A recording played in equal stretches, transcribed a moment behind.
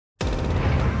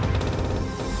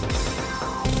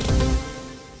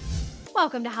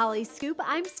Welcome to Holly's Scoop.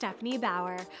 I'm Stephanie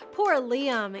Bauer. Poor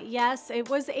Liam. Yes, it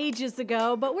was ages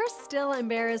ago, but we're still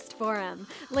embarrassed for him.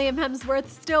 Liam Hemsworth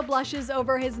still blushes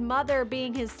over his mother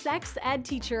being his sex ed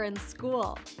teacher in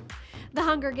school. The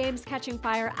Hunger Games Catching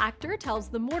Fire actor tells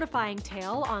the mortifying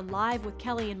tale on Live with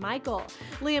Kelly and Michael.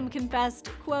 Liam confessed,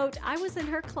 quote, "I was in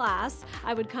her class.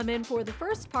 I would come in for the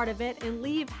first part of it and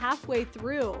leave halfway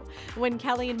through." When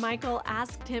Kelly and Michael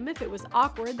asked him if it was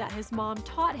awkward that his mom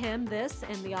taught him this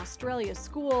in the Australia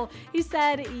school, he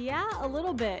said, "Yeah, a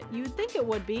little bit. You'd think it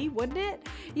would be, wouldn't it?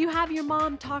 You have your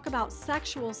mom talk about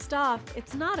sexual stuff.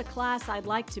 It's not a class I'd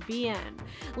like to be in."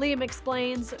 Liam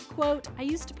explains, quote, "I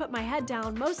used to put my head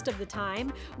down most of the time.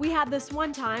 We had this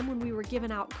one time when we were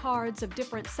giving out cards of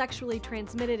different sexually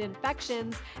transmitted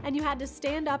infections, and you had to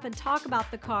stand up and talk about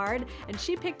the card, and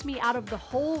she picked me out of the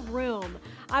whole room.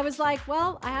 I was like,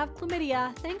 well, I have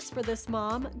chlamydia. Thanks for this,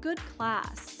 Mom. Good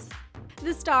class."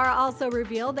 The star also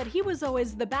revealed that he was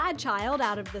always the bad child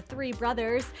out of the three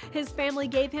brothers. His family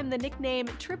gave him the nickname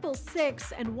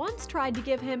 666 and once tried to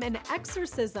give him an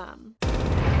exorcism.